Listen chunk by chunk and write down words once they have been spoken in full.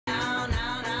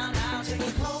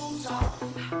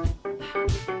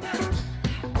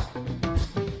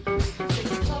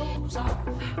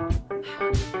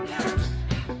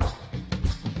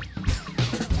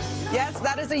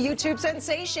is a YouTube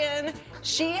sensation.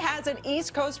 She has an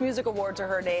East Coast Music Award to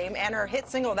her name, and her hit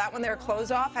single, that one there,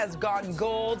 Close Off, has gone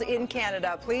gold in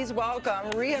Canada. Please welcome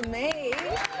Ria Mae.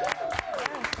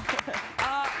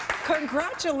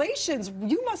 Congratulations.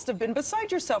 You must have been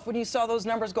beside yourself when you saw those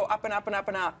numbers go up and up and up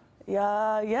and up.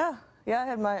 Yeah. I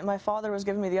had my father was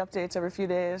giving me the updates every few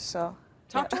days, so.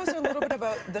 Talk to us a little bit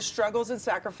about the struggles and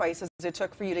sacrifices it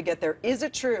took for you to get there. Is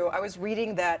it true? I was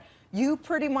reading that you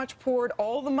pretty much poured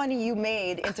all the money you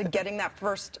made into getting that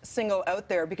first single out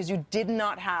there because you did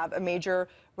not have a major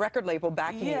record label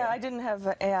backing you. Yeah, I didn't have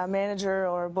a manager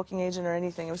or a booking agent or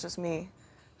anything. It was just me.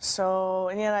 So,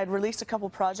 and yeah, I'd released a couple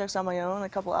projects on my own, a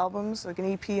couple albums, like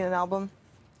an EP and an album.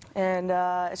 And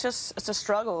it's a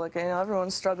struggle. Like, you know,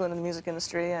 everyone's struggling in the music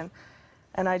industry,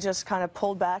 and I just kind of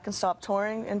pulled back and stopped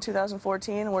touring in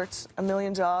 2014, worked a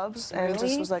million jobs, and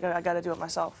just was like, I got to do it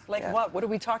myself. Like what? What are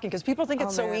we talking? Because people think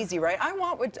it's so easy, right? I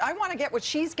want to get what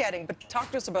she's getting, but talk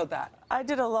to us about that. I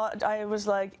did a lot. I was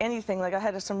like anything. Like I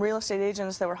had some real estate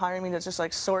agents that were hiring me to just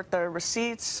like sort their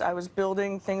receipts. I was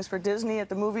building things for Disney at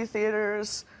the movie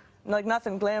theaters. Like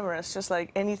nothing glamorous, just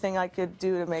like anything I could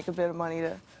do to make a bit of money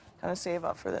to kind of save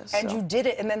up for this. And you did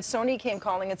it, and then Sony came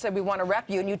calling and said, we want to rep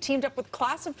you, and you teamed up with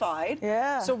Classified.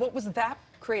 Yeah. So what was that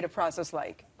creative process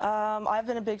like? I've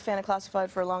been a big fan of Classified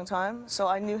for a long time, so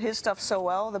I knew his stuff so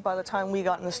well that by the time we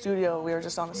got in the studio, we were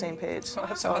just on the same page. So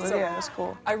yeah, it was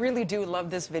cool. I really do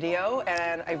love this video,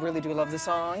 and I really do love the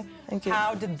song. Thank you.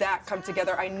 How did that come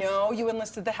together? I know you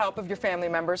enlisted the help of your family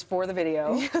members for the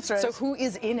video. Yeah, that's right. So who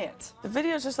is in it? The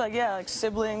video is just like, yeah, like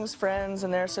siblings, friends,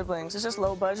 and their siblings. It's just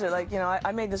low budget. Like, you know,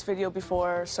 I made this video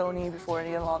before Sony, before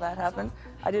any of all that happened.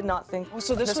 I did not think. Oh,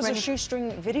 so this was a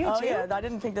shoestring video too? Yeah, I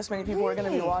didn't think this many people were going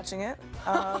to be watching it.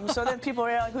 So then people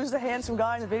were like, who's the handsome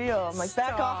guy in the video? I'm like,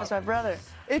 back off, it's my brother.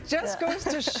 It just goes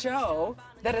to show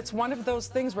that it's one of those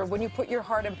things where when you put your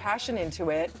heart and passion into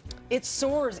it, it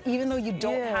soars even though you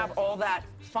don't have all that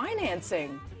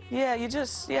financing. Yeah,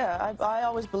 I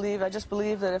always believed, I just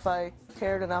believed that if I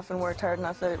cared enough and worked hard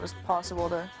enough that it was possible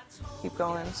to keep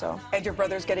going, so. And your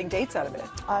brother's getting dates out of it.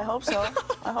 I hope so.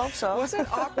 I hope so. Was it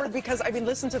awkward? Because, I mean,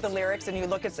 listen to the lyrics and you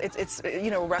look, it's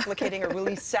you know, replicating a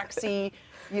really sexy,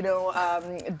 you know,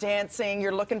 dancing,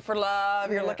 you're looking for love,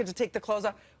 you're looking to take the clothes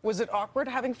off. Was it awkward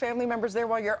having family members there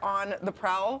while you're on the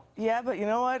prowl? Yeah, but you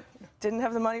know what? Didn't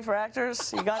have the money for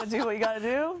actors. You got to do what you got to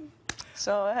do.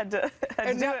 So I had to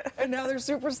do it. And now they're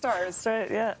superstars. That's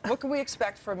right, yeah. What can we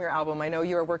expect from your album? I know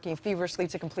you are working feverishly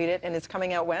to complete it, and it's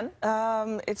coming out when?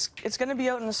 It's going to be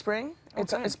out in the spring.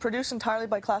 Okay. It's produced entirely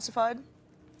by Classified,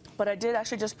 but I did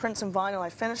actually just print some vinyl. I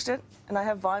finished it, and I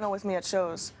have vinyl with me at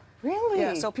shows. Really?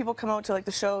 Yeah, so people come out to like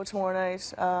the show tomorrow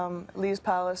night, Lee's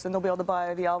Palace, and they'll be able to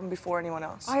buy the album before anyone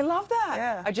else. I love that.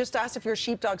 Yeah. I just asked if you're a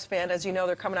Sheepdogs fan. As you know,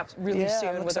 they're coming up really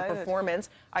soon with a performance.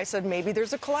 I said maybe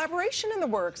there's a collaboration in the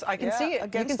works. I can see it.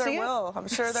 Against their will. I'm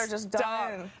sure they're just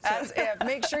dying. As if.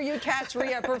 Make sure you catch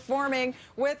Ria performing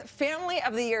with Family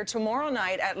of the Year tomorrow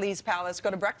night at Lee's Palace.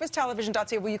 Go to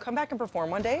breakfasttelevision.ca. Will you come back and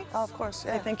perform one day? Oh, of course.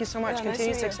 Yeah. Hey, thank you so much.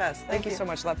 Continued success. Thank you so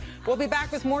much, love. We'll be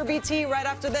back with more BT right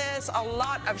after this. A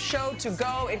lot of show to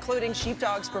go, including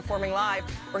Sheepdogs performing live.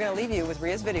 We're going to leave you with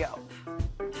Ria's video.